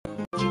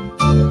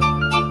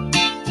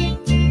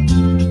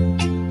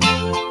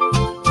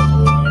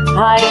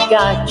I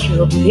got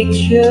your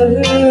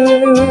picture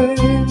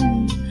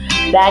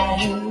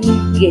that you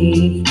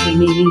gave to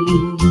me,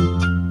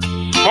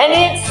 and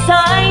it's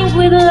signed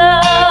with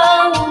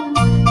love,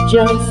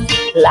 just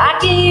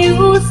like it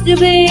used to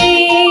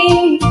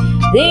be.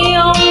 The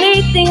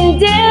only thing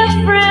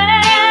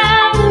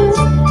different,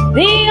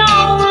 the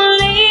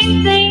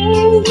only thing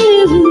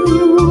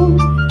new,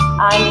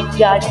 I've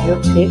got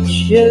your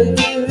picture,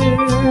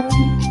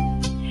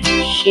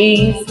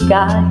 she's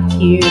got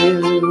you.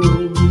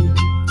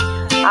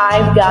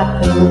 I've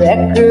got the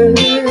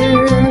records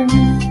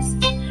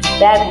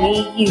that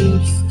we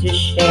used to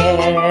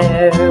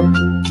share,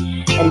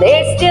 and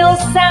they still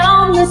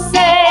sound the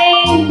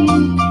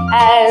same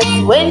as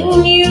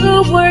when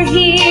you were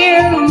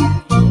here.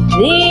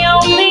 The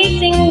only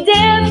thing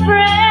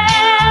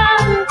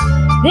different,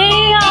 the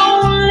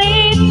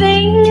only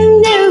thing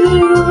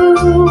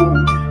new,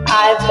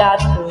 I've got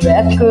the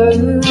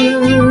records,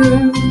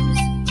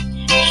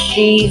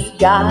 she's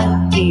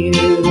got you.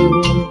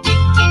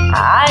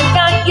 I've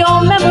got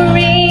your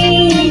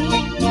memory,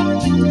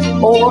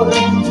 or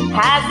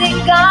has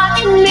it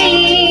got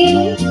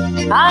me?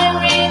 I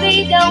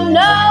really don't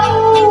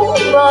know,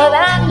 but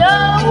I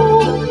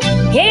know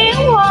it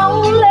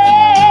won't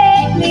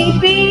let me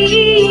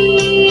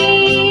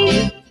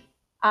be.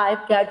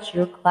 I've got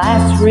your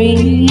class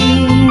ring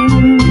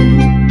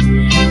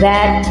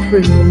that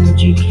proved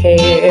you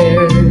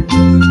cared,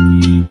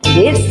 and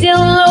it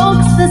still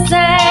looks the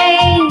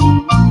same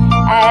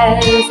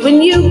as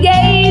when you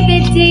gave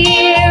it,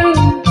 dear.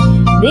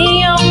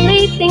 The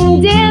only thing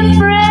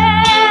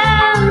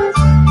different,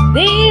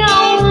 the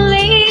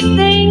only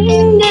thing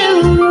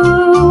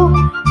new,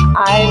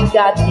 I've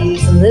got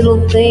these little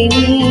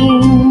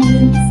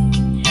things,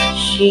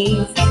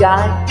 she's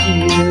got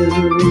you.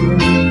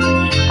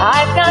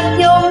 I've got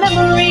your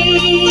memory,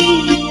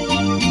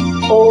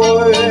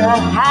 or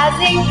has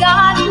it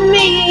got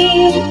me?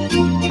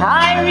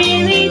 I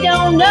really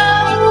don't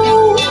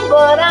know,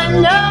 but I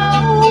know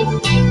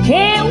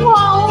it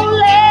won't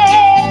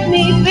let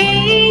me be.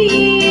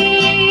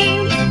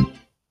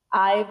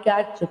 I've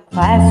got your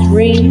class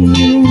ring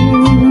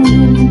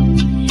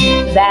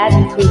that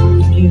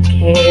proved you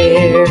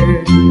cared,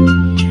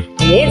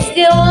 and it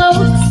still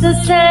looks the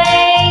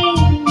same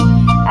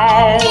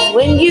as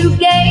when you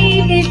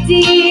gave it,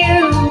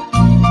 dear.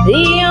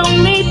 The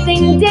only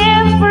thing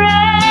different,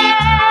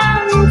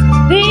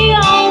 the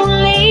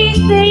only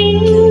thing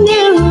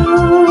new,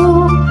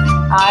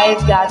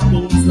 I've got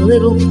these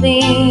little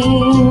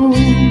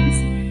things,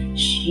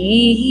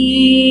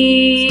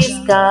 she's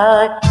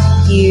got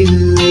you.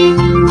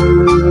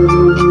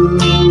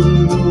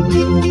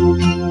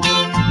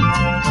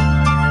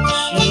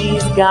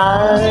 She's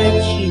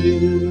got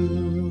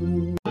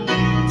you.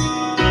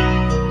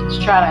 Let's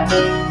try to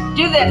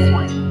do this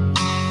one.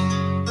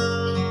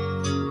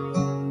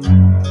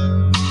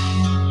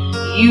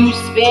 You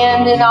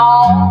spend an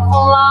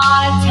awful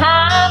lot of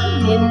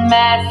time in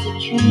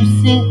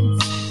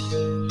Massachusetts.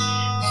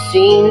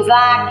 Seems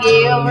like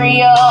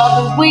every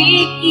other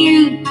week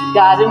you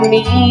got a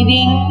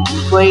meeting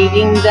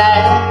waiting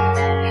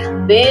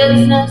there.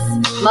 Business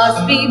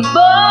must be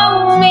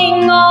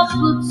booming off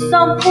with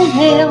something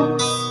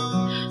else,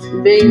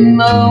 big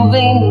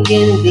moving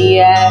in the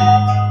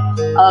air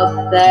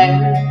up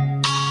there.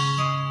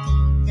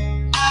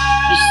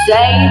 You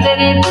say that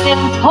it's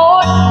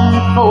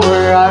important for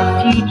our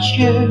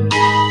future.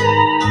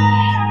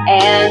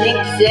 An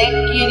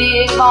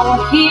executive on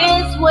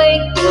his way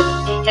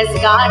up has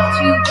got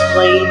to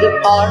play the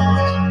part.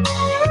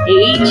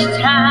 Each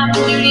time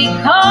duty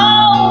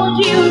calls,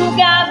 you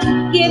got to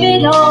give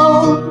it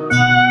all.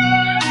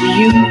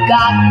 You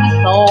got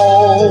with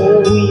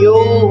all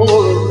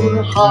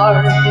your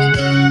heart.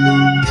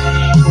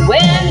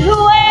 When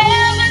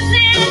whoever's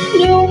in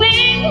New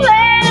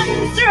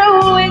England's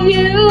through with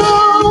you,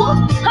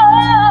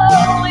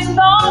 oh, in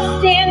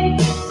Boston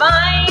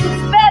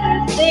finds better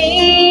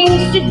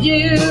things to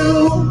do,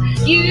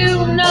 you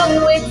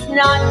know it's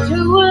not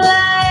too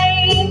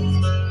late,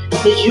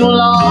 'cause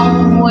you'll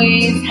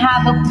always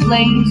have a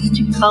place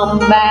to come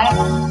back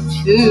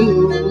to.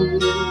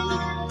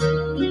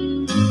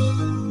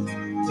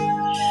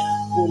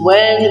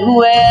 When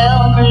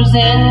whoever's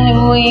in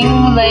New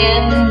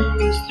England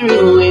is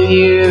through with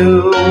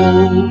you.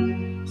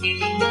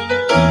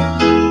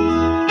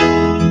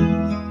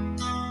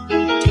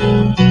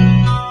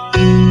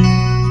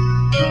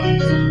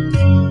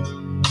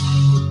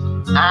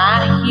 I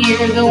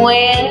hear the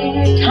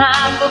winter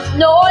time up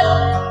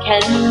north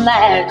can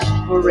last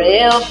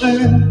forever,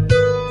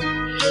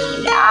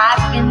 and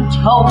I've been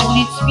told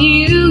it's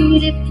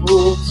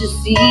beautiful to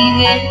see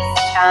this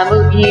time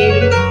of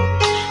year.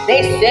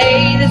 They say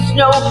the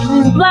snow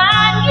can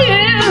blind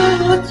you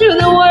to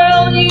the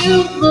world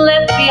you've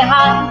left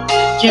behind,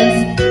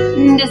 just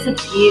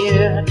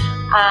disappear.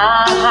 I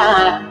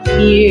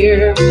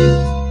hear.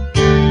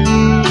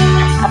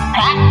 I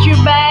packed your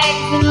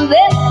bags and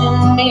left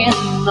them in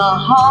the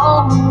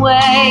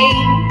hallway,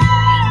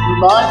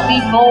 but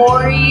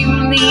before you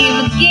leave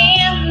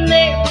again,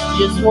 there's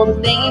just one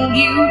thing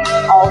you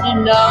ought to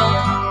know.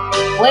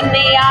 When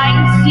the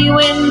icy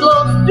wind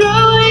blows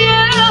through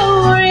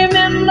you,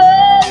 remember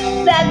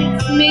that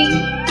it's me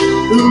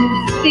who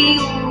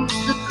feels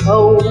the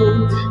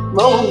cold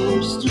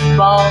most of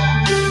all.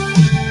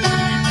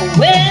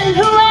 When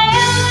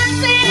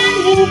whoever's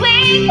in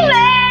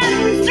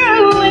weaklands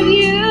through with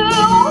you,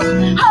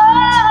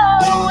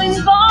 oh, in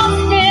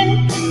Boston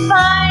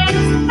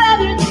finds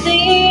better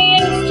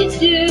things to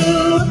do,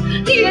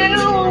 you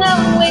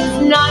know it's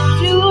not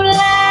too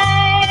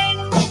late,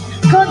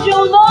 'cause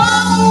you'll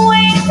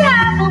always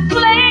have a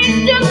place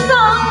to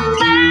come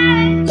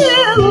back to.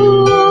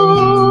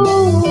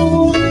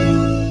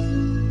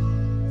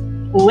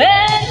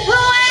 When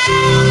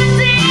whoever's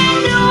in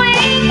the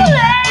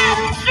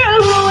weaklands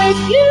through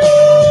with you.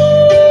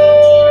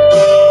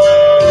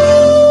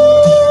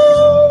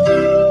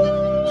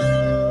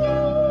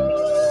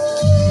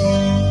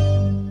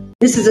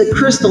 This is a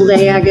crystal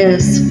day, I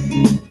guess.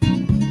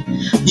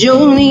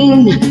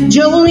 Jolene,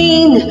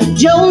 Jolene,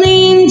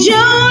 Jolene,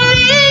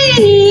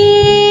 Jolene,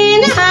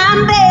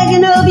 I'm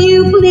begging of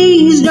you,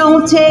 please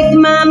don't take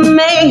my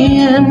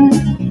man.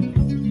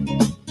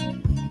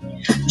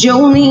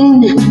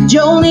 Jolene,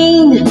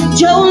 Jolene,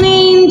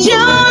 Jolene,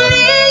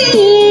 Jolene,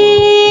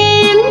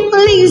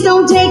 please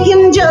don't take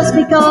him just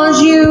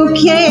because you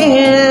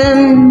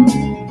can.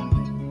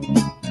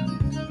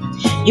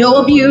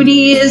 Your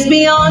beauty is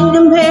beyond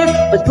compare,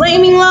 with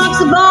flaming locks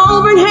of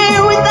auburn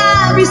hair, with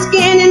ivory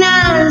skin and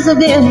eyes of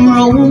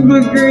emerald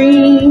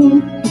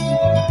green.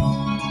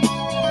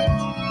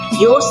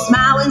 Your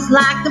smile is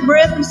like the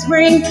breath of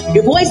spring,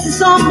 your voice is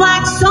soft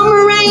like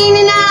summer rain,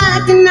 and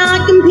I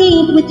cannot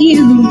compete with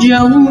you,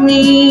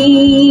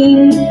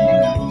 Jolene.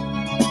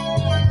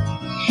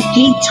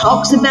 He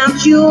talks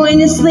about you in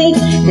his sleep,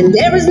 and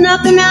there is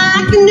nothing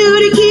I can do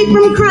to keep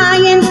from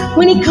crying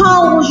when he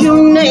calls your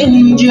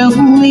name,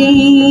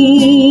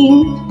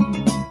 Jolene.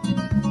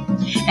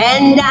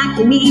 And I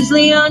can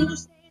easily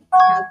understand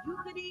how you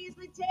could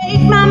easily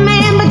take my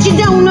man, but you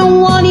don't know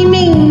what he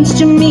means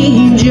to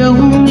me,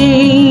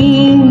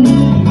 Jolene.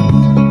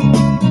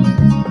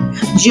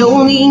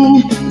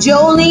 Jolene,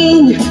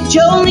 Jolene,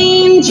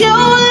 Jolene,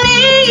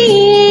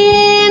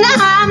 Jolene,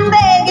 I'm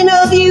begging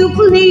of you,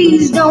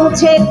 please don't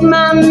take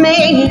my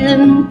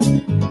man.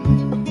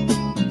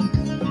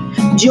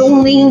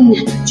 Jolene,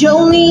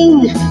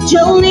 Jolene,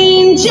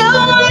 Jolene,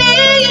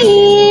 Jolene,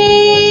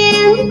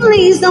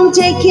 please don't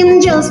take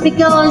him just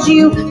because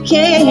you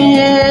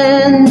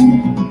can.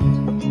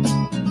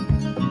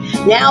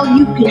 Now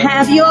you can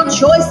have your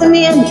choice of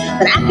men,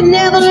 but I can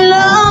never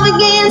love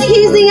again.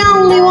 He's the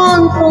only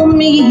one for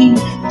me,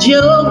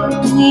 Jolene.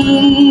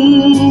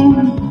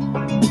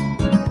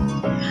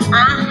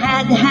 I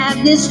had to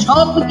have this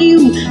talk with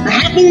you. My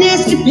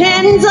happiness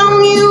depends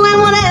on you,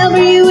 and whatever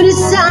you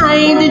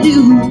decide to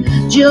do,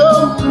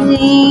 Jolene.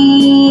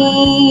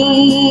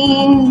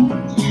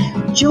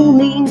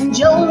 Jolene,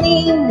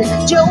 Jolene,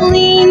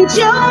 Jolene,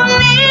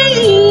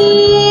 Jolene,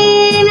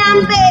 I'm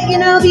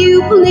begging of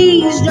you,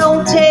 please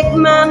don't take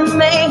my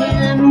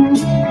man.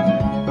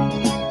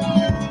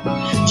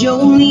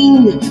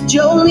 Jolene,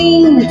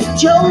 Jolene,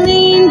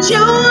 Jolene,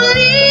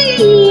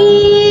 Jolene,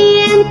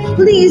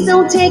 please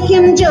don't take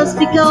him just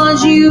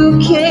because you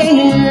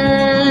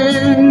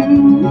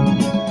can.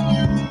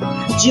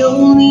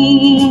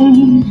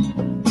 Jolene,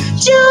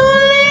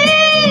 Jolene.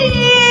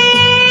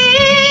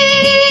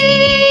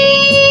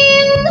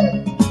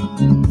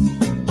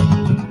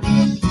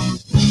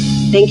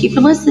 Thank you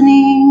for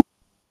listening.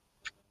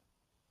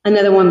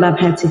 Another one by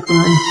Patsy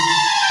Cline.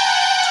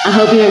 I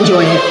hope you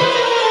enjoyed it.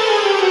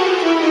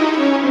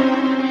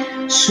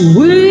 Sweet,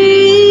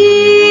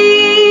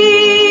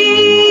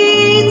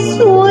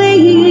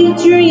 sweet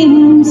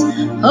dreams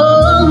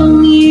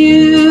of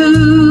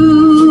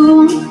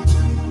you.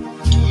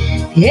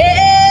 Every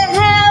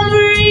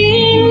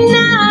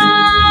night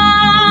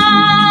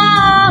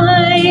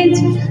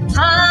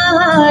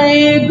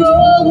I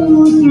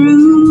go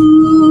through.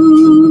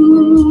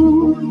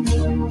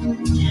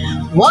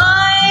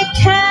 Why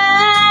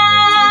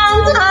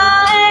can't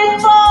I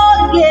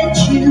forget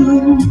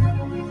you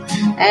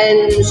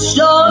and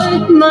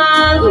start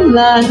my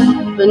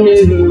life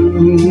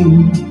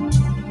anew?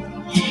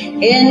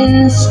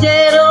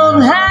 Instead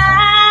of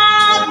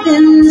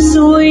having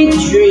sweet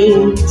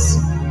dreams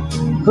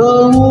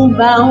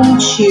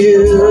about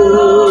you.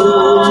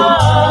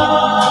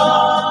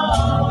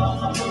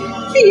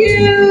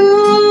 You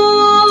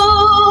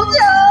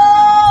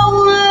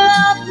don't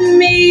love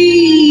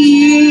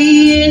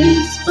me,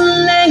 it's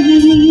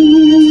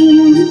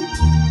plain.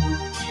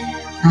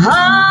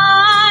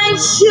 I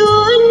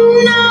should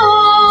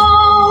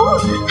know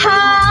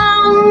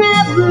I'll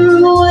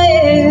never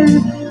wear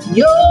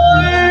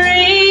your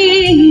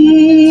ring.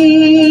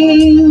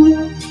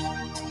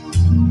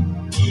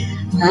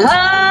 I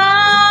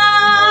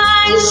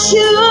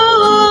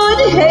should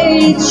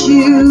hate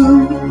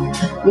you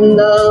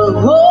the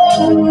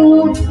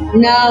whole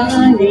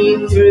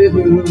night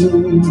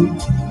through.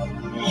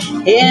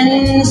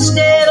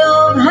 Instead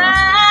of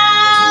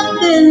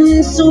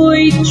having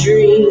sweet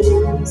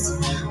dreams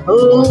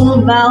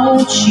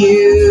about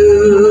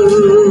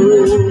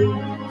you.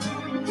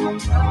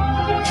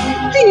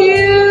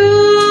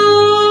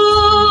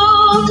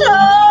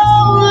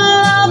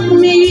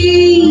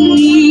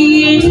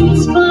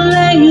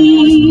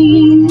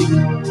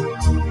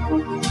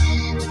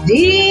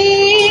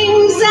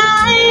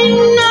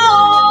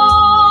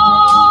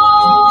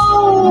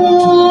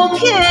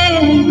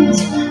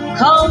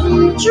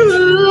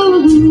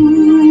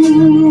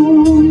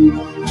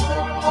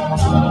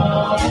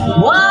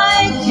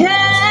 Why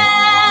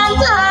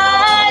can't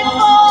I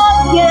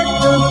forget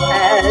the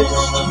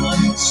past?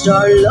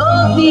 Start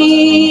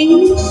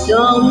loving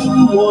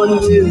someone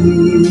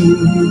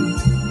new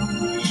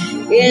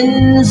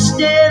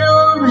instead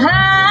of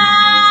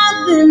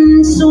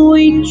having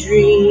sweet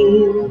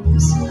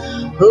dreams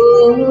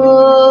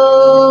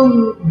about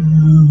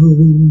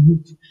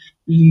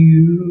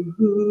you.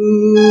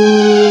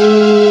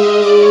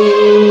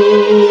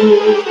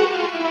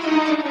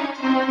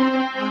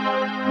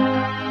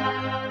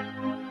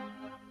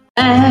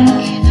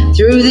 Back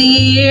through the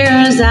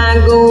years, I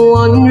go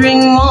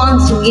wandering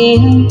once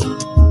again,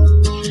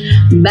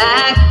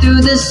 back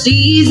through the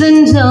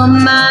seasons of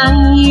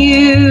my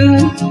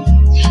youth.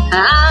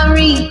 I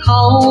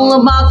recall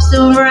a box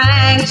of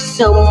rags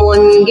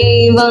someone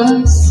gave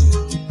us,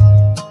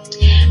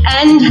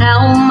 and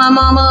how my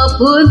mama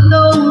put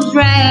those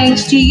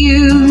rags to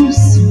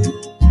use.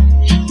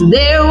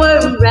 There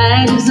were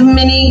rags of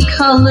many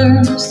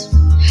colors,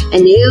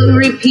 and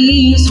every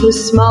piece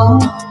was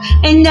small,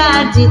 and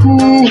I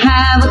didn't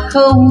have a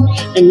coat,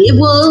 and it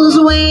was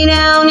way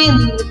down in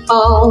the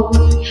fall.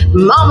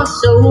 Mama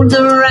sewed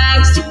the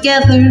rags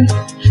together,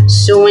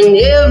 sewing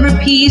every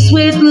piece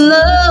with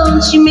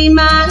love. She made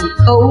my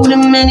coat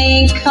in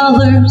many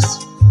colors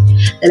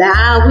that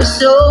I was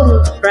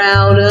so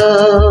proud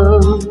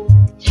of.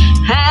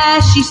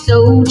 As she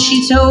sewed,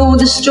 she told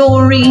the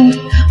story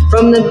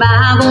from the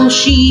Bible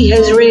she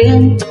has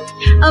read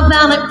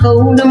about a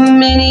coat of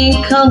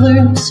many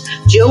colors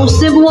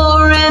Joseph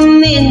wore,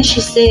 and then she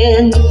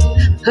said,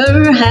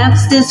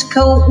 perhaps this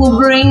coat will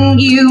bring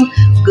you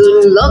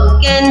good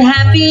luck and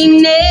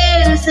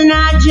happiness. And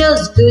I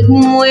just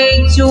couldn't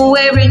wait to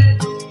wear it,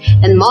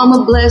 and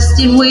Mama blessed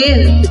it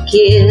with a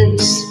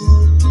kiss.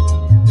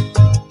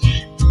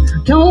 A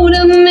coat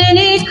of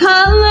many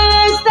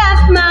colors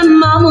that my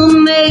mama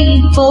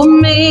made for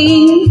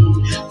me,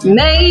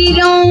 made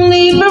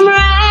only from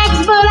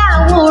rags, but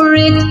I wore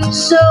it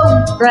so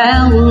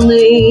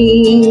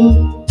proudly.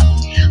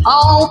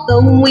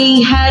 Although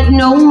we had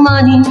no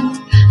money,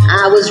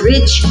 I was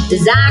rich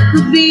as I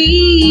could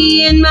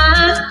be in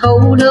my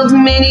coat of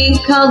many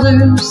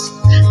colors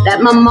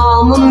that my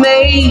mama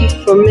made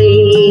for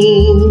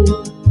me.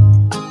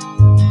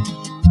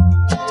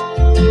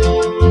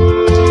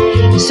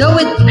 So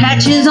with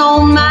patches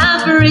on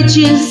my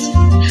breeches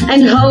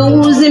and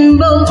holes in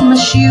both my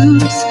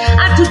shoes,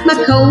 I took my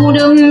coat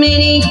of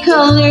many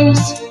colors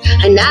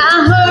and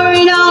I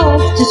hurried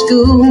off to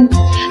school,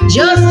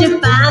 just to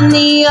find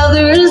the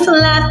others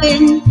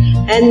laughing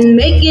and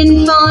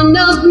making fun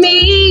of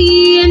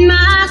me in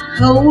my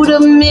coat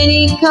of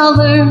many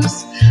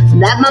colors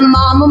that my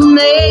mama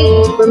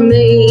made for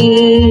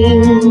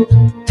me.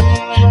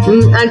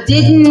 I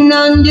didn't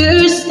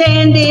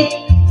understand it,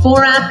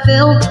 for I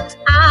felt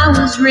I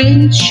was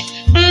rich,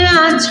 and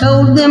I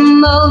told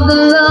them of the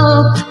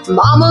love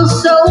Mama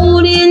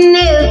sewed in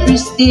every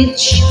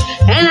stitch.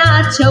 And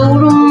I told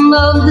them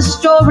of the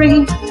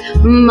story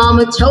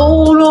Mama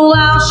told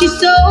while she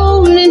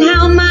sewed, and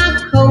how my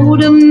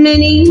coat of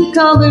many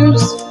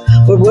colors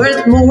were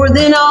worth more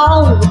than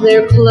all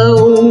their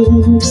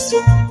clothes.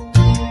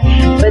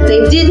 But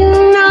they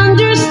didn't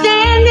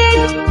understand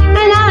it,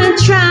 and I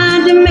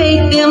tried to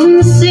make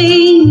them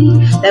see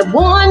that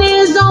one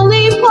is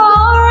only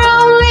poor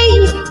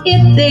only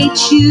if they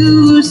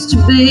choose to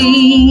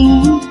be.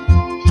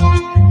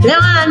 Now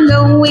I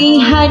know we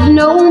had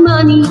no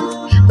money,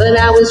 but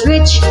I was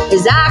rich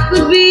as I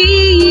could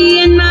be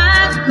in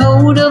my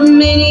coat of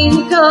many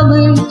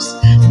colors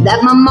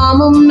that my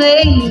mama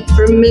made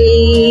for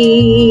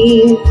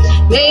me,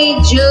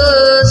 made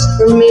just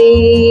for me.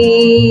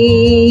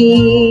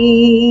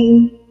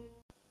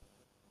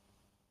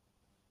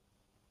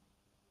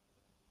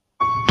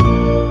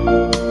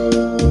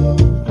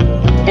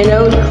 An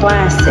old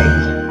classic,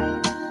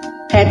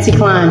 Patsy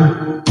Cline,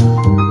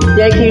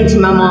 dedicated to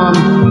my mom,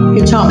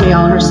 who taught me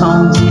all her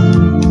songs.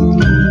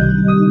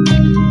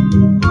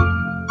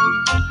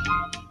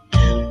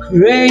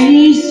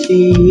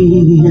 Crazy,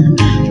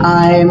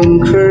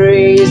 I'm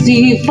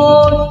crazy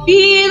for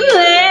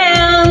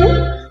feeling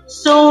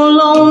so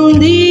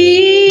lonely.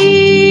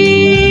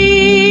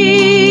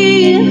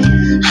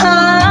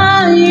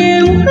 I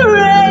am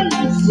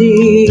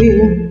crazy,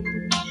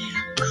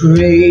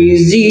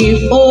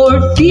 crazy for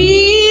feeling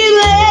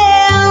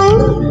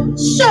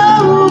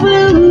so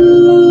blue.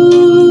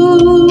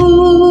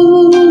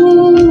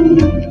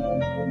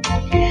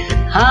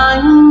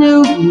 I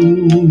knew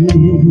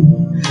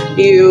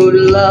you'd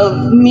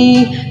love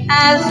me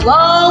as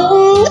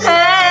long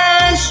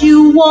as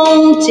you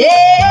wanted,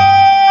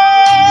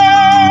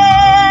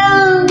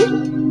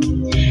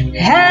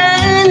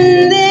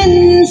 and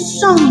then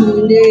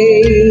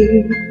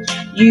someday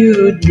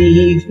you'd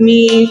leave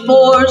me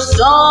for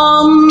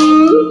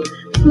somebody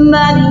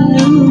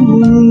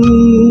new.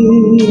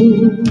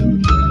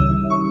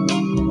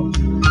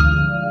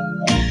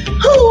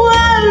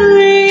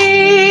 Worry,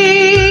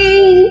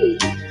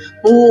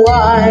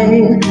 why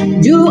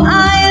do I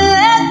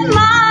let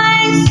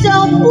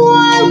myself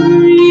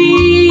worry?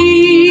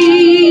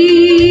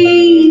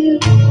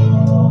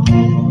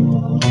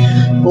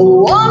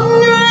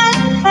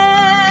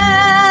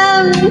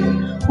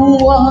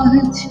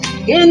 What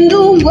in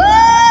the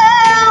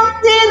world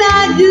did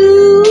I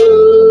do?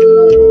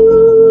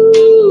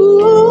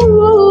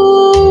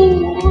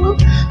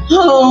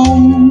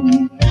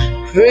 Oh,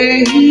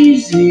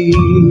 crazy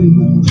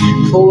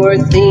for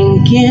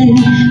thinking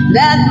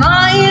that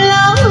my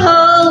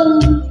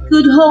love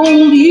could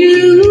hold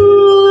you.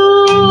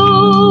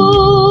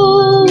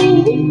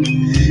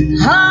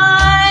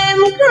 I'm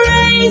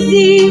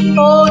crazy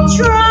for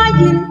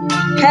trying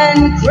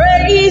and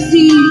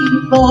crazy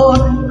for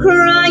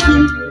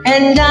crying,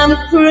 and I'm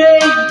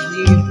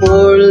crazy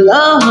for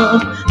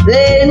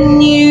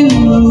loving you.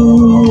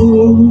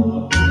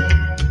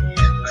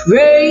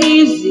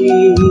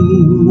 Crazy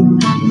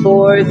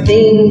for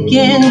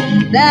thinking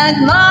that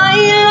my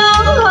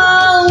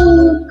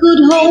love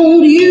could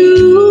hold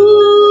you.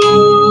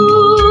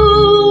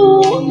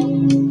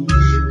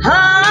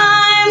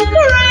 I'm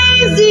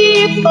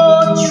crazy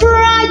for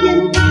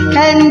trying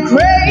and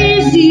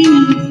crazy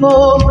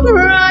for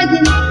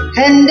crying,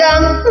 and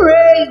I'm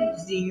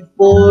crazy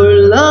for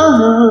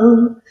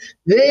loving